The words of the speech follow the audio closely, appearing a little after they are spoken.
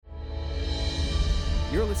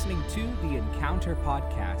You're listening to the Encounter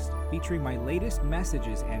Podcast, featuring my latest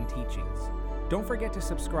messages and teachings. Don't forget to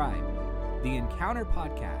subscribe. The Encounter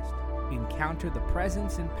Podcast. Encounter the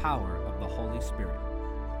presence and power of the Holy Spirit.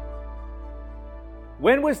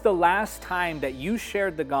 When was the last time that you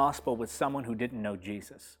shared the gospel with someone who didn't know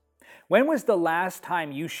Jesus? When was the last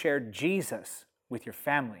time you shared Jesus with your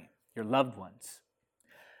family, your loved ones?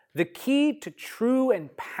 The key to true and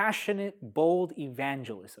passionate, bold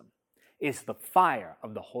evangelism is the fire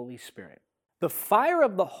of the Holy Spirit. The fire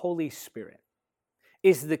of the Holy Spirit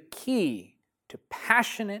is the key to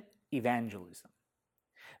passionate evangelism.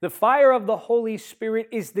 The fire of the Holy Spirit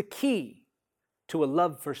is the key to a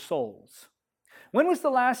love for souls. When was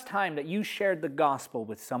the last time that you shared the gospel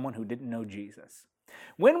with someone who didn't know Jesus?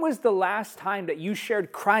 When was the last time that you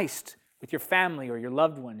shared Christ with your family or your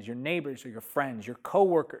loved ones, your neighbors or your friends, your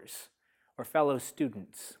co-workers or fellow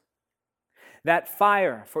students? That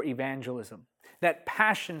fire for evangelism, that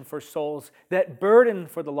passion for souls, that burden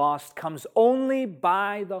for the lost comes only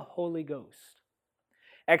by the Holy Ghost.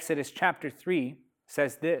 Exodus chapter 3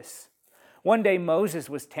 says this: One day Moses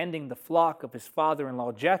was tending the flock of his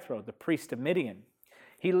father-in-law Jethro, the priest of Midian.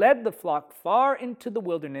 He led the flock far into the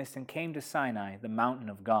wilderness and came to Sinai, the mountain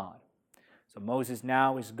of God. So Moses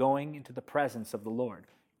now is going into the presence of the Lord.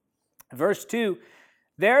 Verse 2,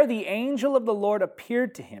 there the angel of the Lord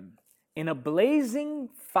appeared to him in a blazing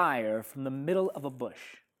fire from the middle of a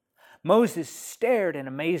bush. Moses stared in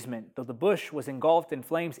amazement. Though the bush was engulfed in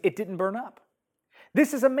flames, it didn't burn up.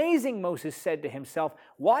 This is amazing, Moses said to himself.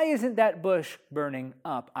 Why isn't that bush burning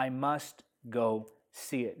up? I must go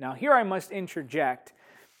see it. Now here I must interject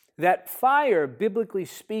that fire, biblically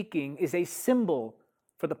speaking, is a symbol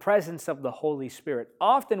for the presence of the Holy Spirit.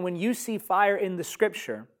 Often when you see fire in the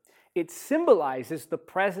Scripture, it symbolizes the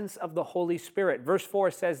presence of the Holy Spirit. Verse 4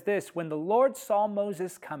 says this: When the Lord saw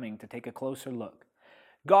Moses coming to take a closer look,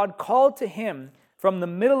 God called to him from the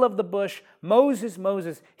middle of the bush, Moses,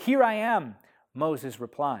 Moses, here I am. Moses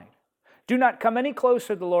replied, Do not come any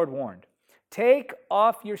closer, the Lord warned. Take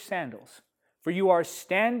off your sandals, for you are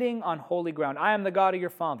standing on holy ground. I am the God of your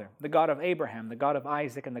father, the God of Abraham, the God of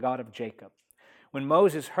Isaac, and the God of Jacob. When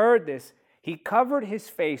Moses heard this, he covered his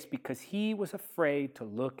face because he was afraid to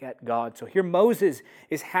look at God. So here Moses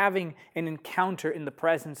is having an encounter in the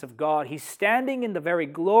presence of God. He's standing in the very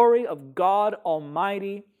glory of God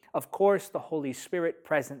Almighty. Of course, the Holy Spirit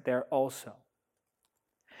present there also.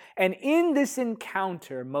 And in this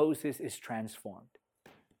encounter, Moses is transformed.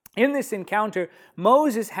 In this encounter,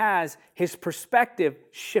 Moses has his perspective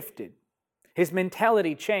shifted. His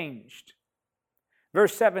mentality changed.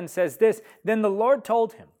 Verse 7 says this: Then the Lord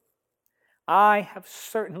told him, I have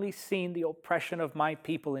certainly seen the oppression of my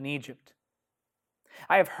people in Egypt.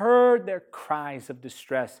 I have heard their cries of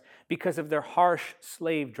distress because of their harsh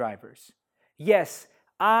slave drivers. Yes,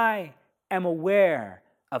 I am aware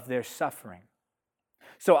of their suffering.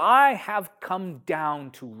 So I have come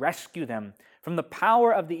down to rescue them from the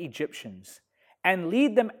power of the Egyptians and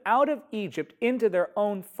lead them out of Egypt into their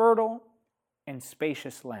own fertile and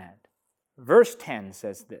spacious land. Verse 10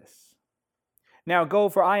 says this: Now go,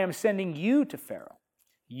 for I am sending you to Pharaoh.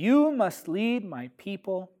 You must lead my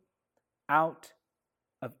people out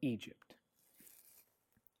of Egypt.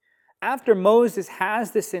 After Moses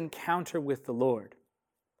has this encounter with the Lord,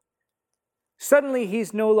 suddenly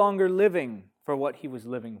he's no longer living for what he was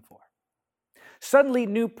living for. Suddenly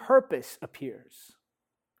new purpose appears.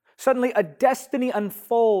 Suddenly a destiny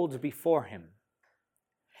unfolds before him.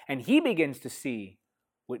 And he begins to see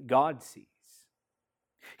what God sees.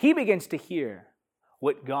 He begins to hear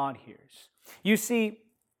what God hears. You see,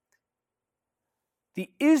 the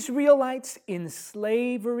Israelites in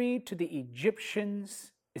slavery to the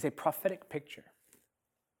Egyptians is a prophetic picture.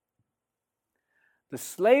 The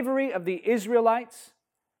slavery of the Israelites,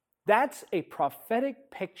 that's a prophetic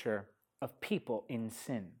picture of people in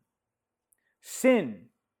sin. Sin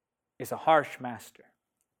is a harsh master.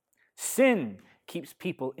 Sin keeps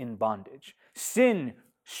people in bondage. Sin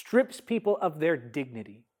strips people of their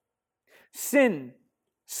dignity. Sin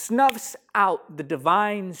snuffs out the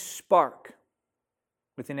divine spark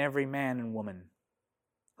within every man and woman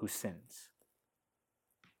who sins.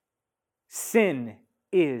 Sin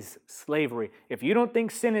is slavery. If you don't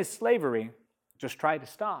think sin is slavery, just try to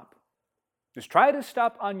stop. Just try to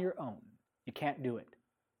stop on your own. You can't do it.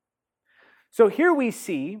 So here we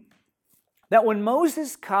see that when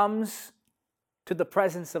Moses comes to the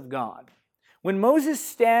presence of God, when Moses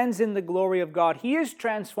stands in the glory of God, he is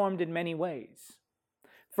transformed in many ways.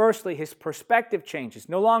 Firstly, his perspective changes.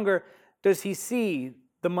 No longer does he see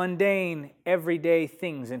the mundane, everyday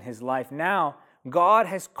things in his life. Now, God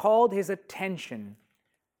has called his attention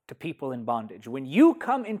to people in bondage. When you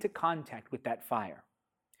come into contact with that fire,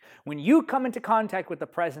 when you come into contact with the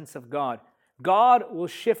presence of God, God will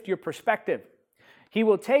shift your perspective. He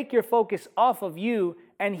will take your focus off of you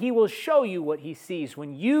and He will show you what He sees.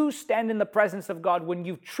 When you stand in the presence of God, when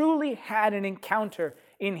you've truly had an encounter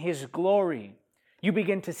in His glory, you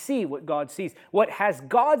begin to see what God sees. What has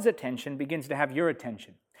God's attention begins to have your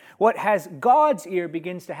attention. What has God's ear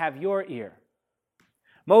begins to have your ear.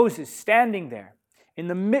 Moses standing there in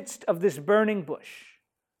the midst of this burning bush.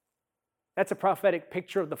 That's a prophetic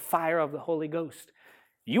picture of the fire of the Holy Ghost.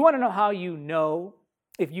 You want to know how you know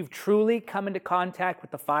if you've truly come into contact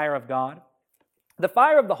with the fire of God? The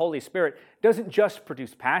fire of the Holy Spirit doesn't just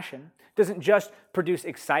produce passion, doesn't just produce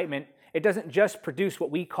excitement, it doesn't just produce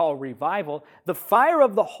what we call revival. The fire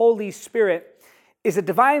of the Holy Spirit is a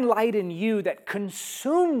divine light in you that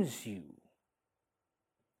consumes you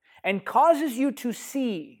and causes you to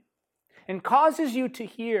see and causes you to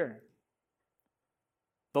hear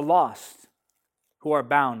the lost who are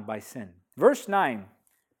bound by sin. Verse 9,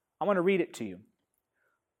 I want to read it to you.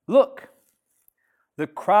 Look, the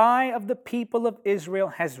cry of the people of Israel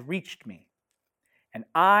has reached me, and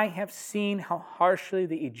I have seen how harshly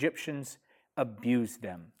the Egyptians abused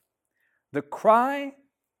them. The cry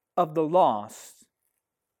of the lost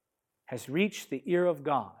has reached the ear of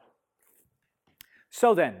God.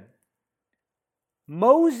 So then,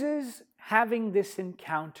 Moses having this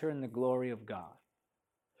encounter in the glory of God,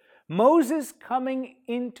 Moses coming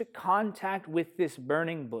into contact with this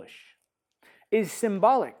burning bush, is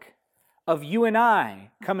symbolic of you and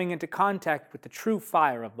I coming into contact with the true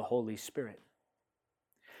fire of the Holy Spirit.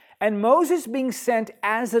 And Moses being sent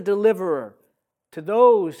as a deliverer to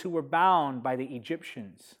those who were bound by the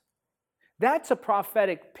Egyptians. That's a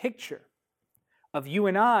prophetic picture of you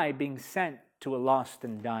and I being sent to a lost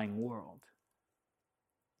and dying world.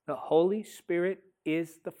 The Holy Spirit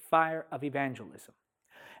is the fire of evangelism.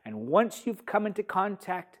 And once you've come into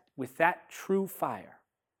contact with that true fire,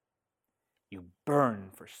 you burn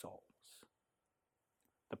for souls.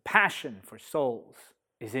 The passion for souls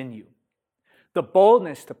is in you. The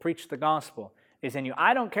boldness to preach the gospel is in you.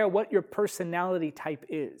 I don't care what your personality type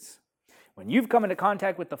is. When you've come into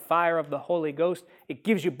contact with the fire of the Holy Ghost, it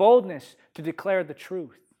gives you boldness to declare the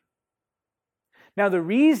truth. Now, the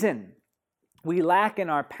reason we lack in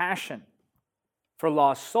our passion for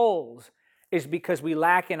lost souls is because we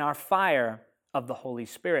lack in our fire of the Holy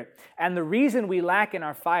Spirit. And the reason we lack in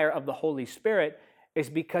our fire of the Holy Spirit is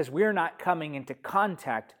because we're not coming into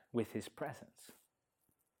contact with His presence.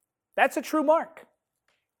 That's a true mark.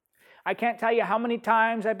 I can't tell you how many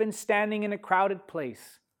times I've been standing in a crowded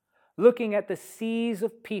place, looking at the seas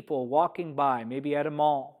of people walking by, maybe at a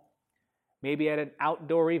mall, maybe at an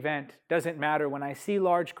outdoor event, doesn't matter. When I see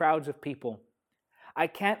large crowds of people, I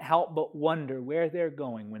can't help but wonder where they're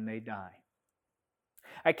going when they die.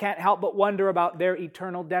 I can't help but wonder about their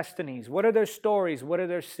eternal destinies. What are their stories? What are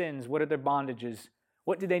their sins? What are their bondages?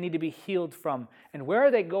 What do they need to be healed from? And where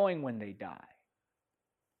are they going when they die?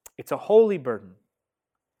 It's a holy burden.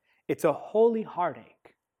 It's a holy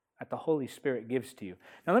heartache that the Holy Spirit gives to you.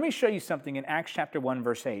 Now let me show you something in Acts chapter 1,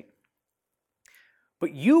 verse 8.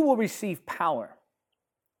 But you will receive power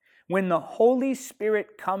when the Holy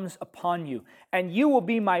Spirit comes upon you, and you will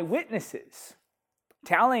be my witnesses,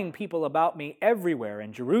 telling people about me everywhere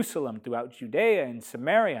in Jerusalem, throughout Judea and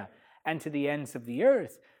Samaria, and to the ends of the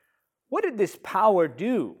earth. What did this power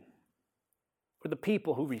do for the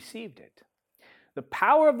people who received it? The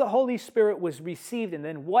power of the Holy Spirit was received, and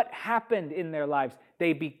then what happened in their lives?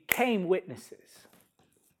 They became witnesses.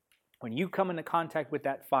 When you come into contact with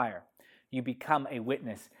that fire, you become a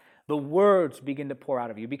witness. The words begin to pour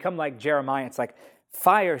out of you. You become like Jeremiah. It's like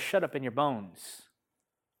fire shut up in your bones.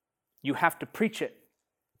 You have to preach it.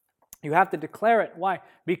 You have to declare it. Why?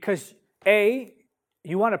 Because A,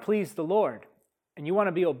 you want to please the Lord, and you want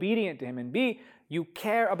to be obedient to Him, and B, you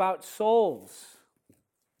care about souls.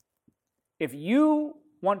 If you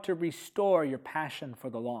want to restore your passion for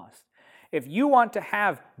the lost, if you want to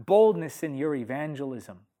have boldness in your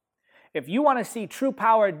evangelism, if you want to see true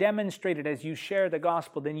power demonstrated as you share the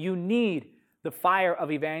gospel, then you need the fire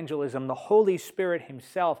of evangelism, the Holy Spirit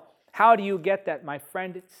Himself. How do you get that, my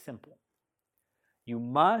friend? It's simple. You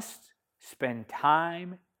must spend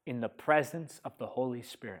time in the presence of the Holy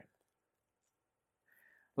Spirit.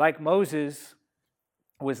 Like Moses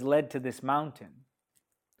was led to this mountain,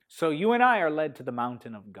 so you and I are led to the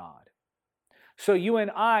mountain of God. So you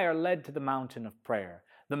and I are led to the mountain of prayer,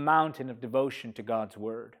 the mountain of devotion to God's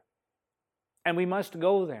Word. And we must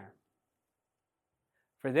go there.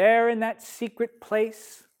 For there in that secret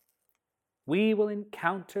place, we will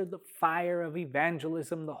encounter the fire of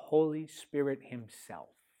evangelism, the Holy Spirit Himself.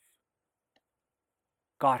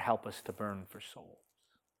 God, help us to burn for souls.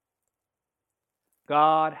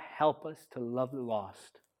 God, help us to love the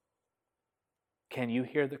lost. Can you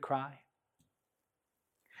hear the cry?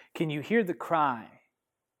 Can you hear the cry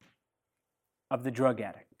of the drug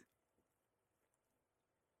addict?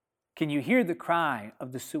 Can you hear the cry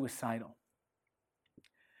of the suicidal?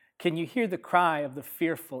 Can you hear the cry of the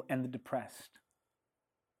fearful and the depressed?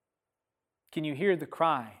 Can you hear the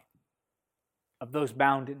cry of those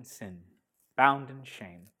bound in sin, bound in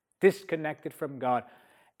shame, disconnected from God,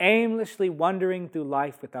 aimlessly wandering through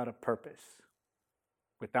life without a purpose,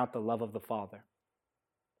 without the love of the Father?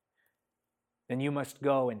 Then you must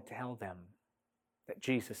go and tell them that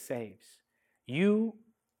Jesus saves. You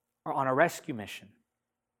are on a rescue mission,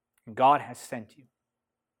 and God has sent you.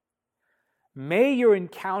 May your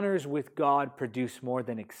encounters with God produce more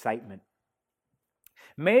than excitement.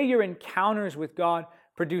 May your encounters with God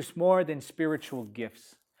produce more than spiritual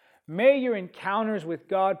gifts. May your encounters with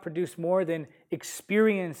God produce more than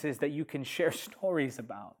experiences that you can share stories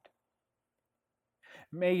about.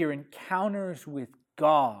 May your encounters with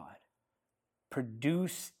God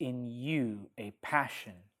produce in you a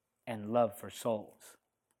passion and love for souls.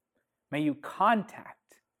 May you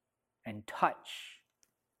contact and touch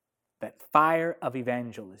that fire of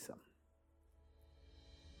evangelism.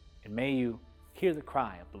 And may you hear the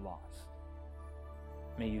cry of the lost.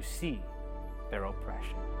 May you see their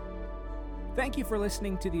oppression. Thank you for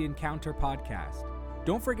listening to the Encounter Podcast.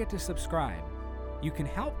 Don't forget to subscribe. You can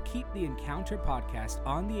help keep the Encounter Podcast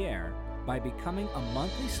on the air by becoming a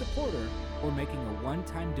monthly supporter or making a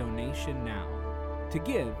one-time donation now. To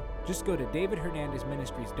give, just go to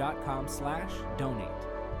davidhernandezministries.com/donate.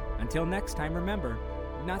 Until next time, remember,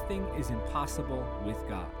 nothing is impossible with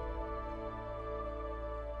God.